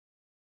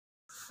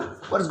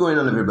What is going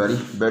on, everybody?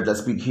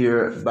 BERTDELASPEED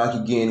here, back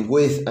again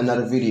with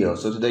another video.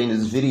 So today in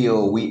this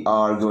video we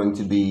are going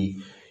to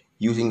be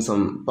using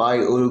some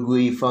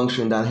PyAutoGui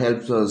function that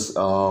helps us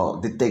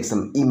detect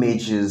some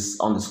images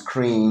on the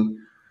screen,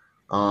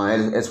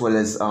 as well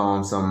as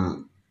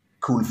some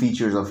cool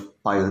features of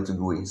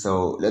PyAutoGui.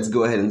 So let's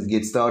go ahead and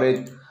get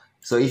started.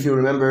 So if you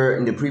remember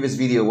in the previous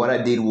video, what I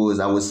did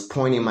was I was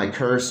pointing my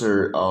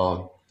cursor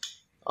to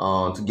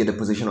get the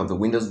position of the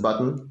Windows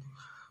button.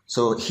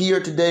 So here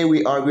today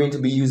we are going to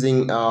be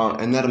using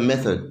another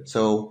method.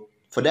 So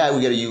for that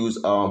we got to use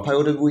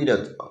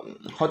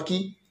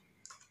PyAutoGui.hotkey.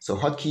 So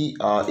hotkey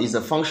is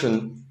a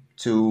function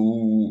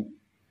to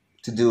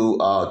do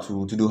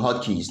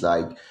hotkeys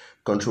like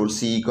Control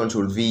C,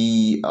 Control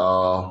V,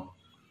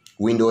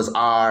 Windows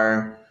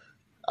R.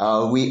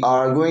 We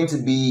are going to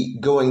be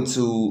going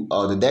to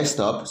the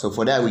desktop. So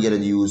for that we got to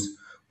use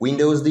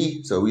Windows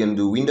D. So we're gonna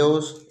do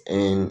Windows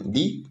and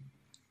D.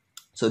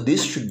 So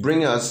this should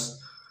bring us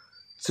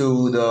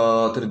to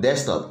the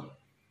desktop,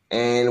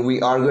 and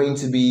we are going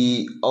to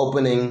be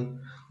opening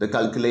the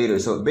calculator.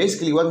 So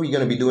basically what we're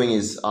going to be doing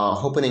is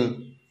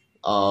opening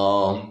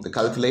the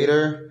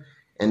calculator,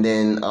 and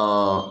then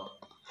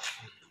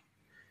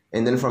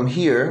from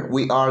here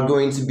we are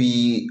going to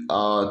be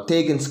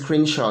taking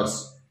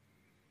screenshots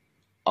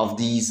of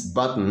these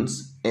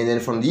buttons, and then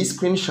from these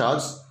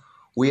screenshots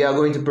we are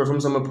going to perform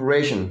some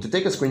operation. To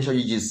take a screenshot,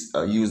 you just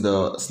use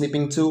the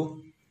snipping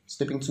tool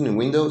in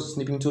Windows,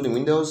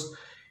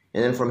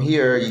 and then from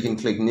here you can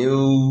click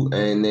new,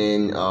 and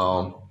then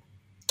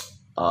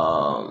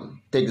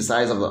take the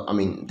size of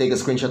take a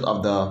screenshot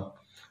of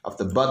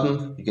the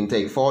button. You can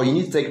take 4. You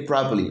need to take it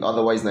properly,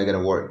 otherwise it's not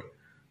gonna work.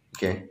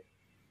 Okay.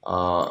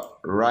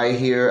 Right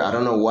here, I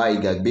don't know why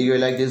it got bigger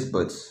like this,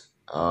 but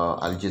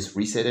I'll just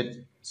reset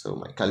it. So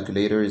my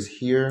calculator is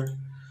here,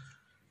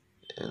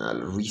 and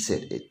I'll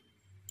reset it.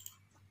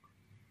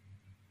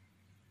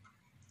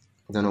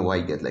 I don't know why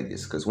it got like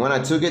this, because when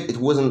I took it, it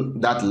wasn't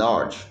that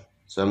large.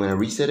 So I'm going to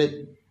reset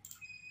it,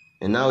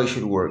 and now it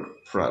should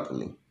work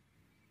properly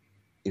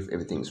if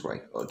everything's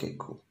right. Okay,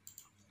 cool.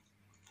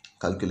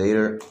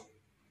 Calculator.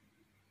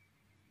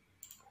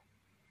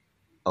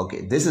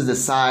 Okay, this is the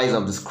size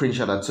of the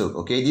screenshot I took.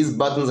 Okay, these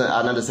buttons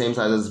are not the same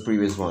size as the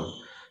previous one.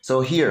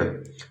 So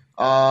here,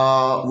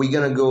 we're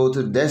going to go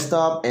to the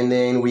desktop, and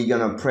then we're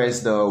going to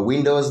press the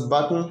Windows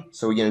button.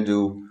 So we're going to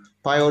do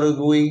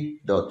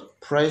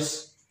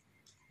PyAutoGui.press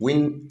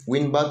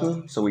win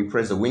button. So we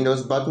press the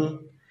Windows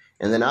button.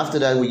 And then after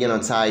that, we're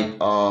gonna type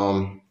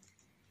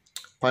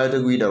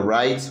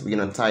PyAutoGui.write. We're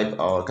gonna type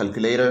our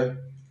calculator.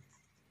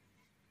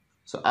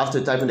 So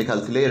after typing the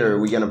calculator,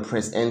 we're gonna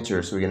press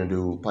enter. So we're gonna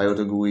do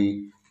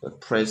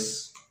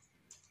PyAutoGui.press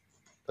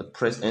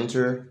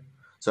enter.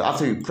 So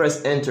after you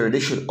press enter,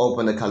 this should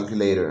open the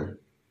calculator.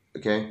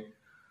 Okay.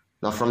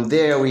 Now from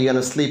there, we're gonna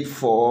let's sleep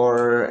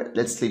for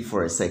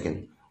a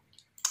second.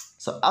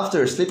 So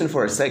after sleeping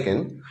for a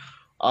second,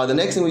 the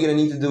next thing we're gonna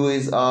need to do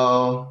is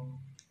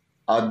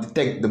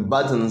detect the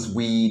buttons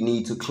we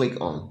need to click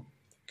on.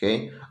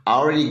 Okay, I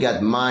already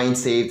got mine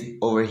saved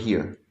over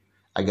here.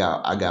 I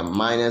got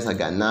minus, I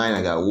got 9,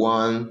 I got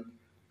 1,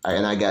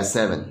 and I got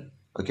 7.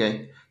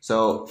 Okay,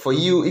 so for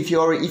you, if you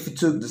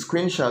took the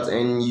screenshots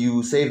and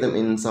you save them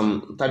in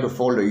some type of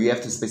folder, you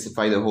have to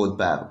specify the whole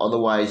path.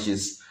 Otherwise,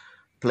 just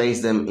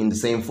place them in the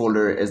same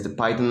folder as the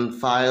Python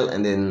file,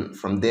 and then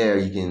from there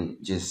you can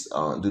just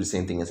do the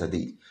same thing as I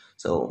did.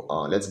 So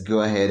let's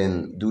go ahead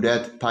and do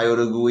that.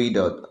 PyAutoGui.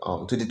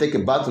 To detect a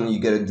button, you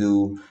gotta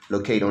do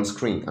locate on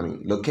screen.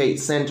 Locate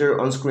center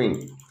on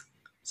screen.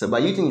 So by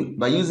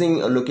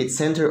using a locate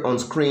center on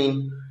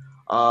screen,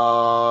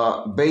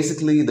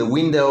 basically the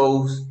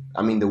window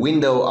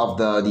of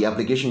the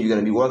application you're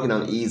gonna be working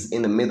on is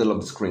in the middle of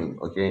the screen.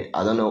 Okay,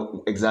 I don't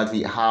know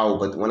exactly how,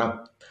 but when I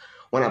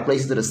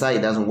place it to the side,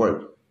 it doesn't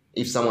work.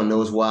 If someone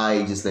knows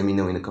why, just let me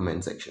know in the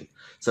comment section.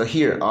 So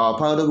here,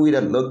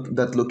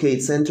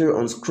 PyAutoGui.locate center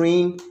on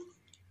screen.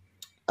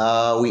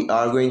 We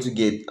are going to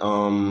get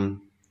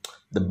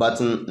the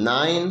button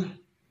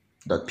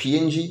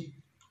 9.png. You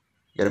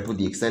gotta put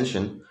the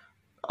extension.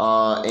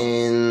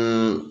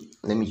 And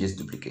let me just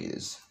duplicate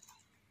this.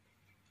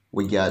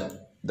 We got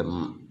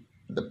the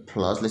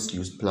plus. Let's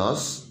use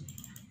plus,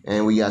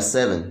 and we got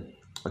 7.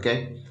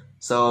 Okay.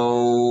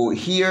 So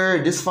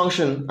here, this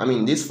function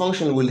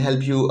will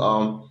help you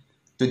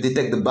to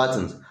detect the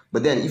buttons.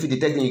 But then if you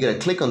detect them, you gotta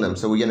click on them.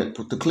 So we're gonna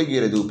to click, you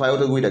gotta do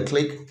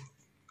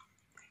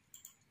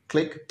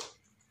PyAutoGui.click,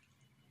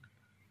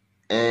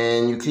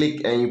 and you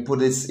click and you put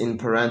this in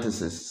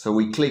parentheses. So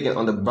we click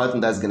on the button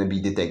that's gonna be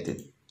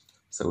detected.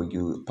 So we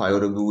do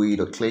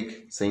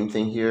PyAutoGui.click, same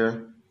thing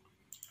here.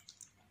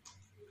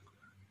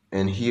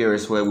 And here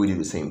is where we do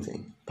the same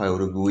thing.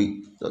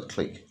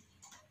 PyAutoGui.click.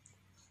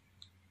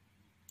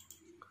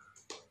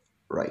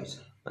 Right.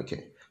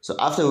 Okay. So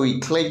after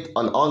we clicked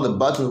on all the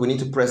buttons, we need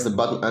to press the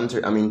button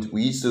enter.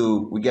 We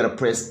gotta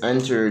press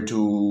enter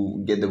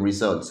to get the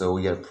result. So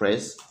we gotta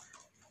press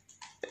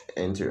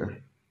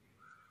enter.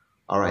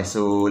 All right.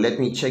 So let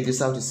me check this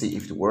out to see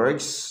if it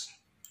works.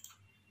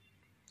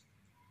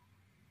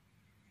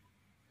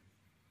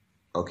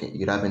 Okay,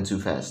 it happened too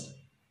fast.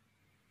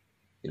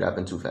 It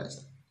happened too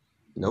fast.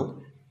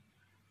 Nope.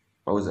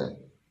 What was that?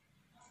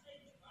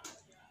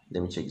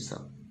 Let me check this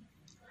out.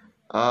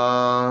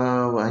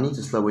 Well, I need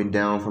to slow it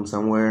down from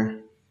somewhere.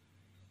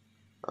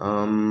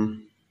 Let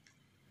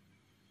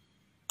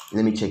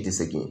me check this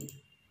again.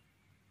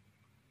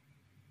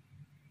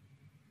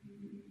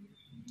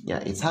 Yeah,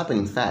 it's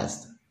happening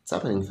fast. It's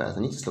happening fast.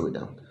 I need to slow it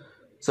down.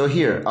 So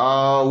here,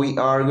 we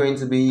are going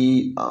to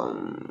be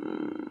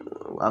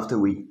after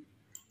we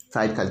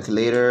type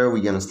calculator,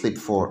 we're gonna sleep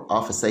for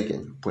half a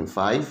second,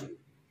 0.5.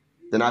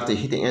 Then after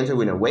hitting enter,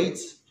 we're gonna wait.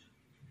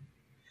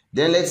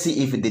 Then let's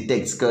see if it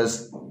detects,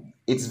 because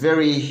it's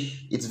very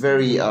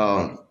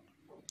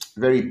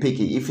very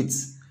picky. If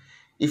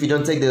you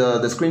don't take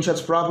the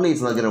screenshots properly,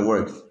 it's not gonna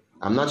work.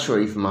 I'm not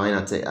sure if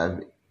mine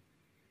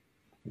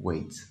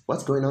wait,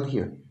 what's going on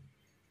here?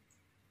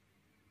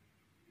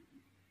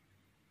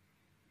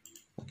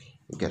 Okay,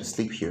 we gotta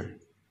sleep here.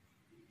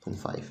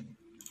 0.5.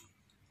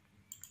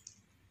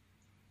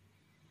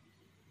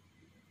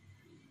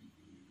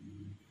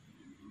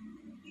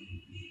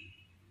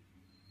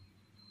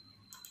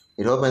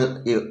 It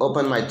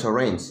opened my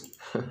torrents.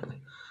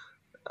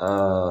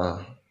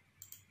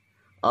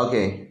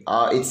 Okay,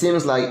 it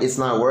seems like it's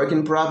not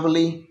working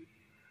properly.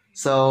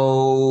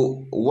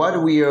 So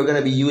what we are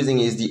gonna be using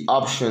is the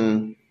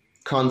option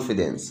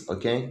confidence.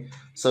 Okay,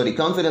 so the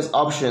confidence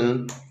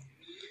option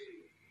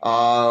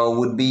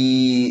would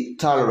be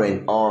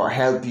tolerant or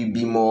help you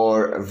be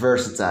more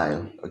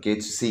versatile. Okay,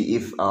 to see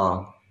if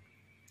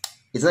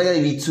it's not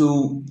gonna be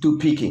too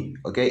picky.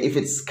 Okay, if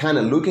it's kind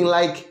of looking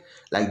like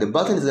the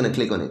button is gonna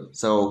click on it.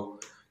 So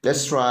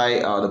let's try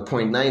the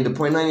 0.9. The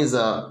 0.9 is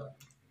I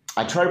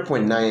tried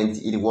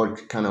 0.9, it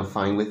worked kind of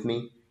fine with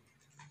me.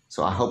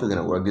 So I hope it's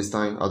gonna work this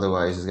time.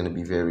 Otherwise, it's gonna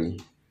be very,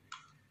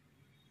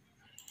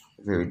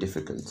 very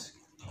difficult.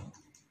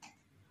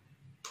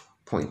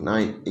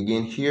 0.9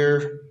 again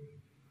here.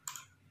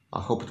 I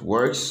hope it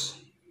works.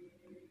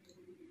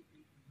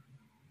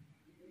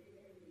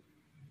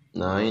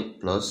 9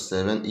 plus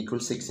 7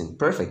 equals 16.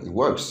 Perfect, it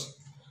works.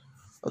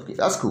 Okay,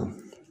 that's cool.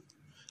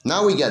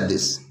 Now we got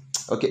this.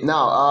 Okay,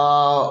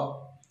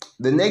 now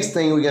the next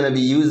thing we're gonna be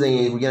using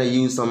is we're gonna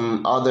use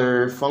some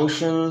other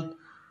function.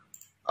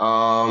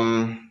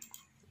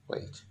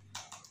 Wait.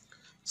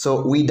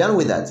 So we're done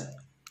with that.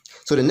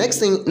 So the next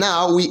thing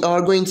now, we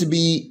are going to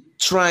be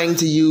trying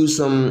to use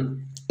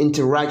some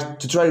to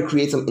try to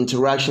create some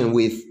interaction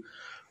with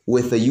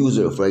the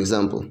user, for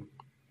example.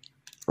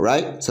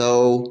 Right?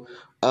 So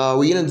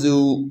we're gonna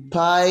do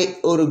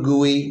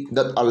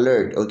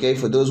PyAutoGui.alert. Okay,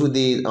 for those who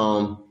did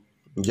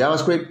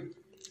JavaScript,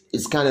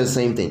 it's kind of the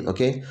same thing.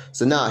 Okay,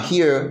 so now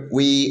here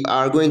we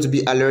are going to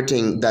be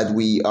alerting that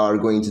we are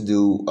going to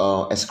do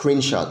a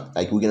screenshot,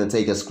 like we're going to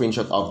take a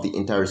screenshot of the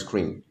entire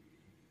screen,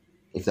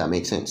 if that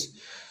makes sense.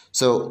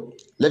 So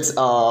let's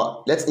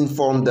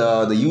inform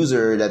the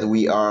user that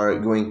we are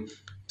going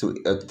to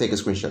take a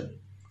screenshot.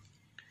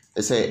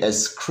 Let's say a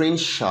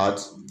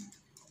screenshot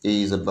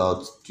is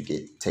about to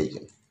get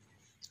taken.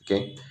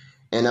 Okay,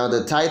 and now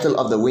the title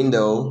of the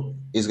window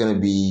is going to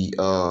be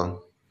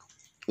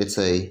let's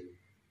say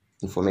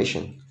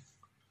information.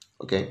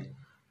 Okay,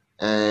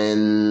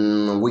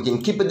 and we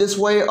can keep it this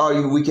way,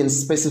 or we can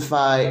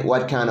specify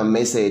what kind of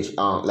message.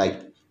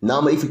 Like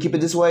normally, if we keep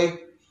it this way,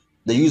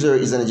 the user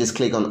is gonna just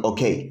click on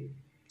OK.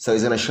 So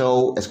it's gonna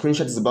show a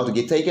screenshot is about to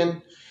get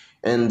taken,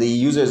 and the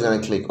user is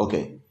gonna click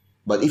OK.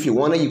 But if you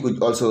want it, you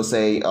could also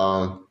say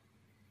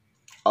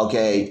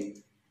OK,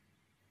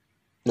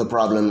 no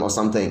problem, or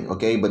something.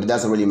 Okay, but it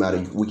doesn't really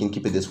matter. We can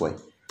keep it this way.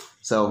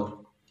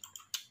 So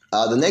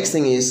the next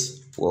thing is,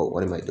 whoa,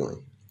 what am I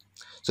doing?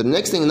 So the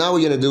next thing now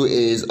we're gonna do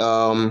is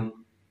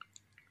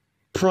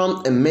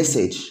prompt a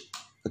message.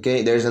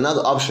 Okay, there's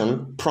another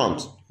option,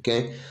 prompt.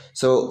 Okay,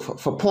 so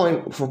for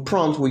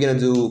prompt, we're gonna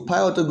do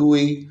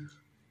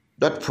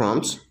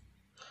PyAutoGui.prompt.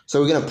 So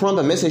we're gonna prompt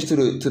a message to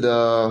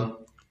the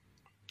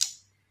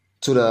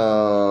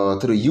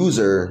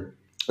user.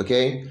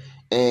 Okay,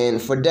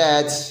 and for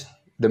that,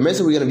 the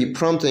message we're gonna be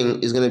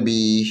prompting is gonna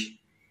be,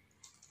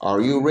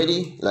 are you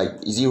ready? Like,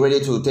 is he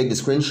ready to take the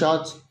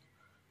screenshot?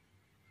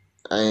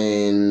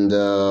 And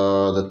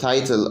the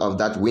title of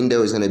that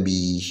window is going to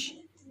be,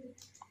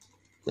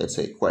 let's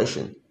say,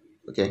 question.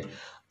 Okay,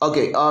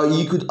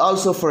 you could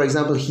also, for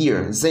example,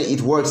 here say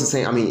it works the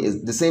same. I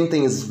mean, the same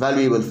thing is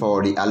valuable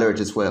for the alert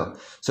as well.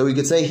 So we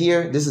could say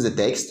here, this is a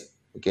text.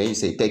 Okay, you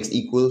say text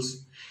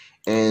equals,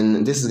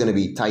 and this is going to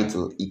be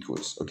title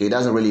equals. Okay, it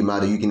doesn't really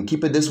matter. You can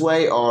keep it this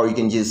way, or you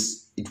can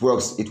just, it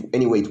works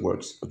anyway. It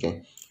works.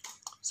 Okay,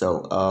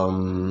 so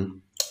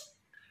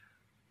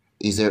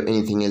is there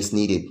anything else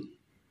needed?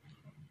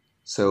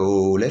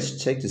 So let's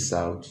check this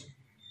out.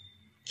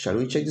 Shall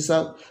we check this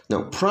out?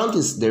 No, prompt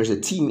is, there's a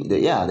T,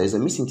 yeah, there's a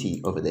missing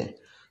T over there.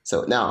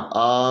 So now,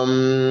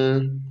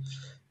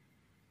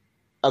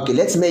 okay,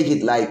 let's make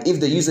it like,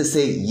 if the user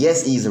say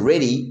yes, he's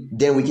ready,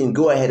 then we can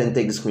go ahead and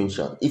take the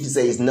screenshot. If he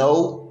says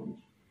no,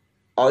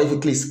 or if he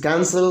clicks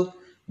cancel,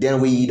 then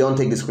we don't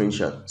take the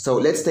screenshot. So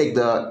let's take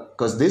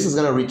because this is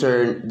gonna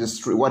return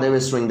whatever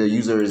string the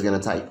user is gonna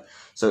type.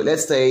 So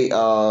let's say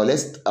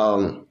let's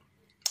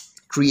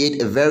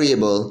create a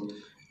variable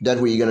that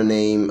we're gonna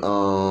name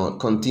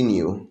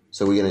continue.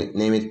 So we're gonna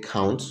name it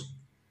count,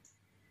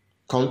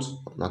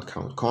 not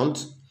count, count.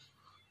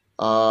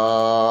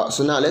 So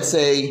now let's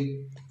say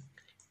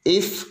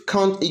if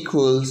count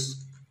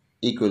equals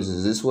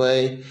is this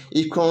way.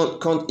 If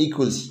count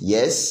equals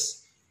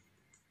yes,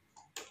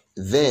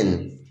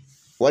 then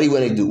what do you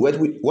want to do?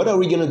 What are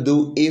we gonna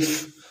do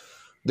if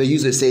the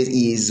user says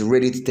he is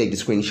ready to take the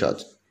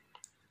screenshot?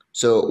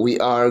 So we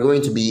are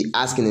going to be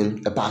asking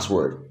him a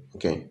password.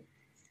 Okay,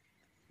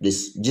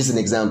 this just an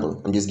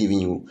example. I'm just giving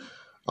you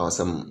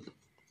some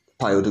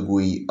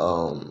PyAutoGui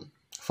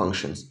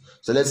functions.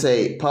 So let's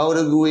say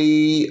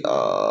PyAutoGui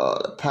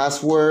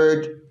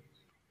password.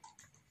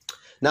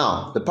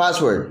 Now the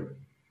password,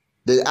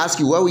 they ask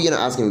you, what are we gonna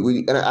ask him?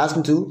 We're gonna ask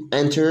him to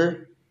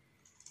enter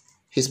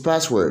his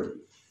password.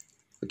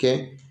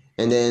 Okay,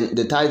 and then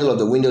the title of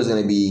the window is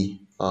gonna be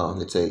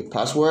let's say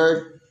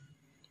password,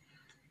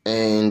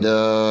 and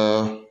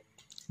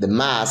the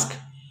mask,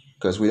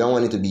 because we don't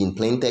want it to be in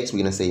plain text, we're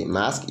gonna say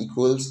mask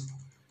equals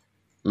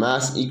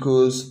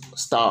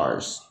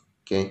stars.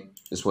 Okay,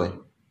 this way.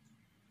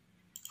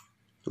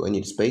 Do I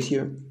need space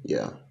here?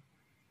 Yeah.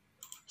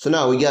 So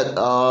now we got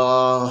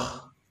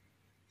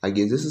I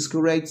guess this is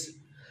correct,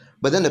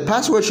 but then the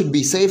password should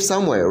be saved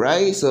somewhere,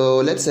 right? So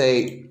let's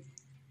say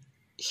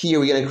here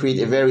we're gonna create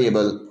a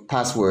variable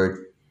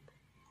password,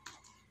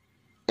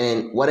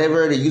 and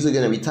whatever the user is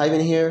gonna be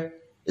typing here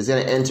is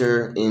gonna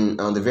enter in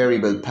the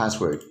variable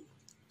password.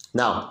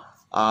 Now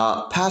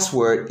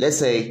password, let's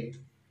say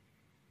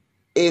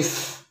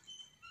if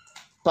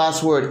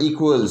password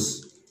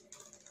equals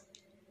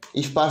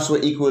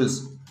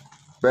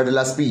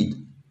BERTDELASPEED.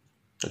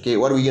 Okay,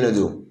 what are we gonna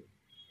do?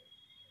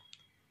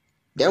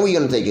 Then we're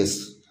gonna take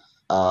this.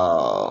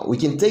 We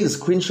can take the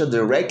screenshot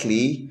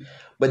directly,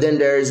 but then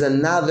there's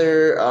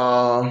another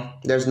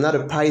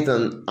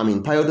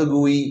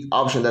PyAutoGui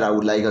option that I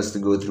would like us to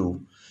go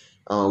through,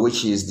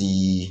 which is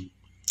the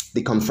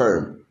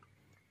confirm.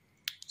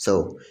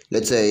 So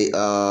let's say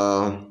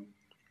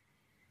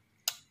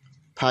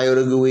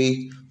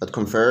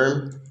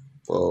PyAutoGui.confirm.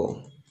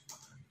 Whoa,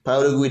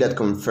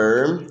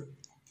 PyAutoGui.confirm,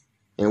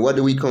 and what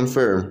do we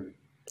confirm?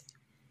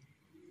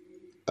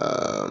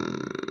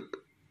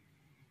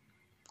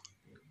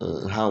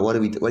 What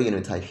are you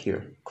gonna type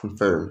here?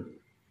 Confirm.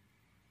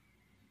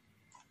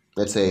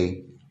 Let's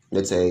say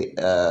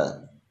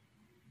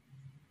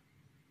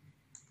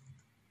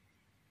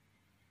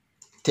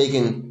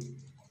taking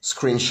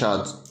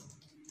screenshot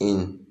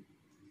in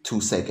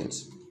 2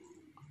 seconds.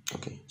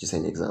 Okay, just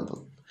an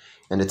example.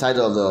 And the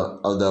title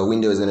of the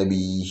window is gonna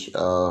be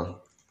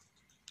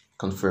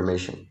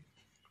confirmation.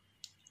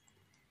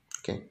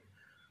 Okay.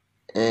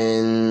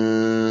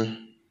 And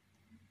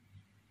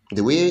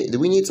do we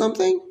need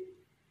something?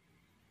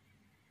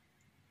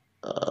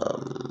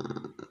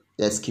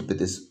 Let's keep it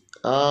this.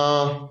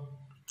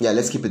 Yeah,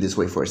 let's keep it this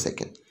way for a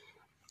second.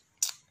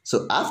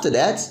 So after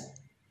that,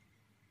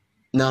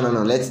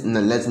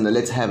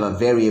 let's have a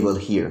variable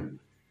here.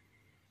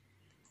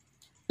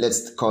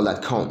 Let's call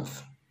that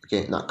conf.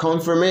 Okay, now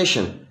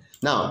confirmation.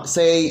 Now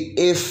say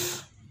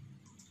if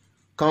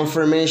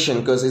confirmation,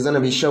 because it's gonna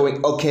be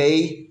showing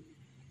okay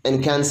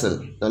and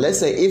cancel. Now let's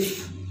say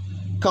if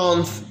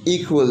conf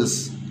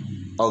equals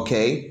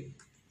okay,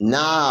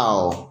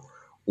 now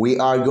we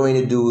are going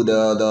to do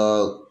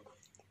the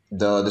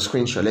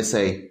screenshot. Let's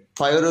say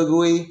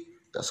PyAutoGui,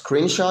 the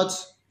screenshot.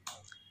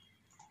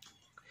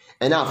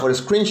 And now for the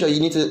screenshot, you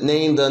need to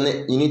name because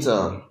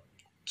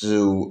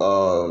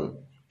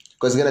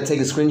it's gonna take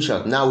the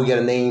screenshot. Now we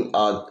gotta name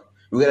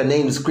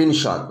the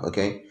screenshot.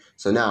 Okay,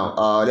 so now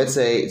let's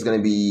say it's gonna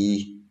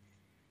be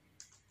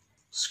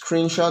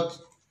screenshot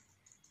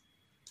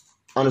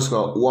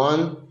underscore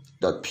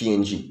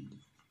one.png.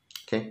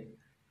 Okay,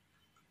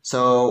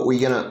 so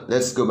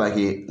let's go back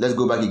here. Let's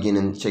go back again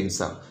and check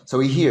this out. So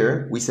we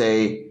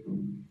say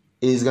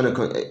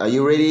are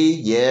you ready?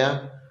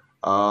 Yeah.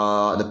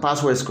 The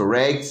password is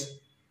correct.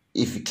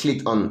 If it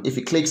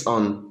clicks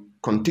on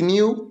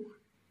continue,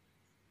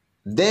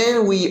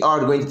 then we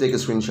are going to take a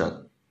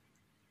screenshot.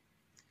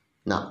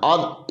 Now,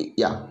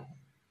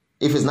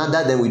 if it's not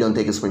that, then we don't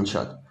take a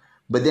screenshot.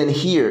 But then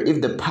here,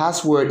 if the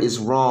password is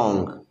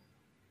wrong,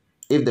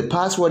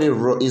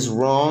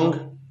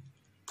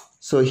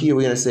 so here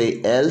we're gonna say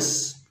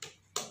else.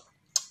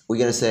 We're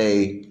gonna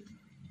say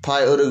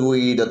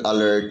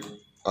PyAutoGui.alert.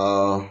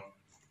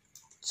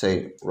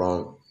 Say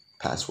wrong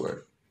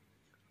password.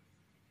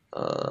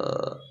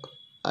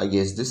 I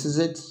guess this is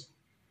it.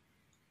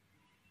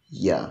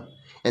 Yeah,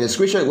 and the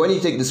screenshot, when you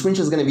take the screenshot,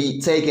 is going to be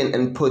taken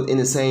and put in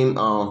the same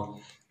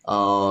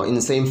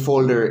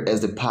folder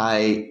as the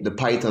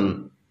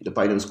Python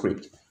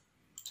script.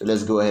 So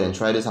let's go ahead and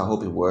try this. I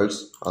hope it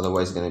works.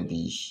 Otherwise, it's going to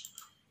be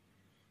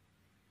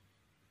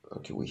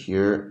okay. We're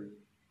here.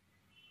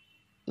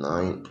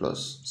 9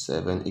 plus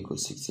 7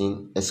 equals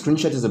 16. A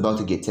screenshot is about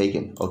to get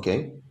taken.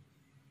 Okay.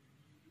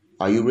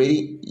 Are you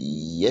ready?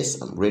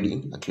 Yes, I'm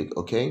ready. I click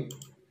OK.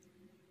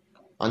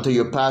 Enter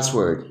your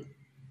password.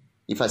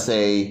 If I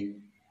say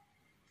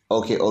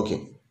Okay,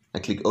 okay. I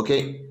click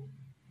okay.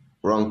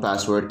 Wrong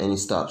password and it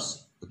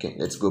stops. Okay,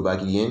 let's go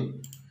back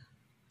again.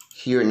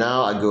 Here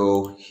now I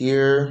go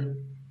here.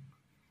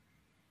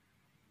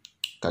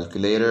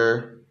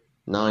 Calculator.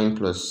 9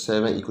 plus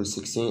 7 equals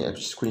 16. A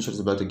screenshot is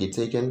about to get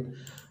taken.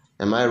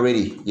 Am I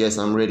ready? Yes,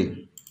 I'm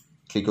ready.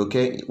 Click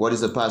OK. What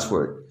is the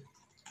password?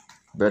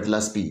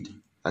 BERTDELASPEED.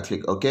 I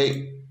click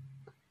OK.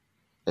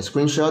 A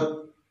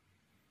screenshot.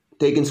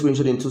 Taking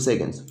screenshot in 2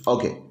 seconds.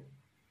 Okay.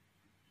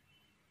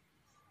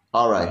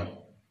 Alright.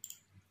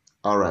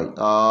 Alright.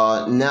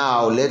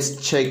 Now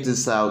let's check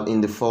this out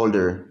in the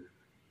folder.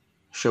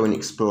 Showing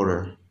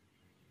Explorer.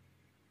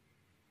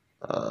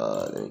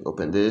 Let me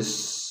open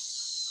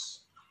this.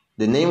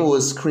 The name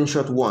was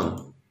screenshot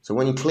 1. So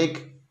when you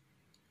click,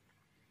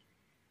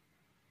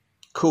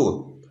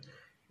 cool,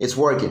 it's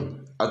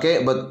working.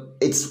 Okay, but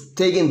it's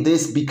taking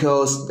this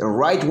because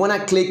right when I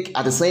click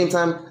at the same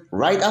time,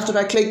 right after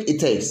I click, it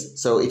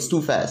takes. So it's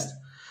too fast.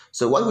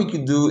 So what we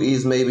could do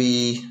is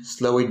maybe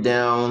slow it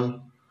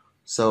down.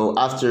 So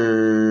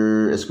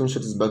after a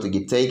screenshot is about to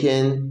get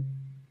taken,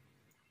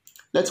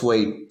 let's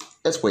wait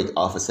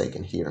off a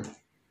second here.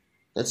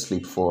 Let's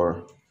sleep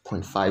for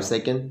 0.5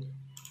 seconds.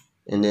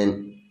 And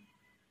then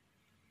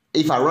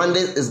if I run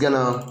this, it's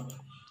gonna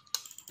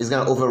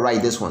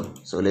overwrite this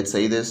one. So let's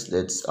say this,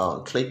 let's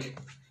click.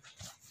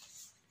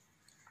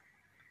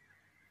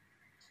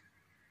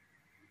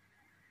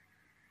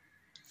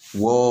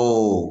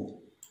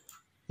 Whoa,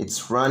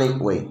 it's running.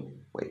 Wait.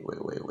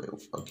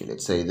 Okay,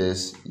 let's say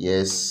this.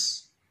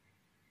 Yes.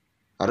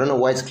 I don't know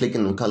why it's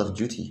clicking on Call of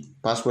Duty.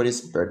 Password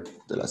is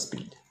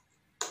BERTDELASPEED.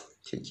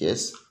 Click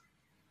yes.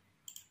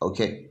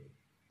 Okay.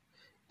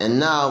 And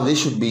now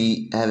this should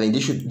be having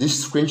this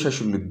screenshot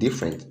should look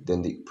different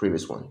than the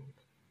previous one.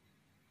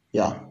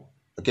 Yeah.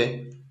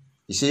 Okay.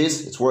 You see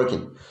this? It's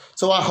working.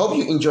 So I hope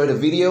you enjoyed the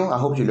video. I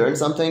hope you learned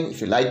something.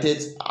 If you liked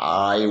it,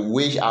 I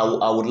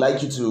would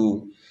like you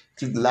to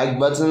click the like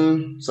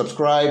button,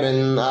 subscribe,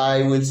 and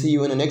I will see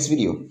you in the next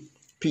video.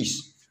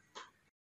 Peace.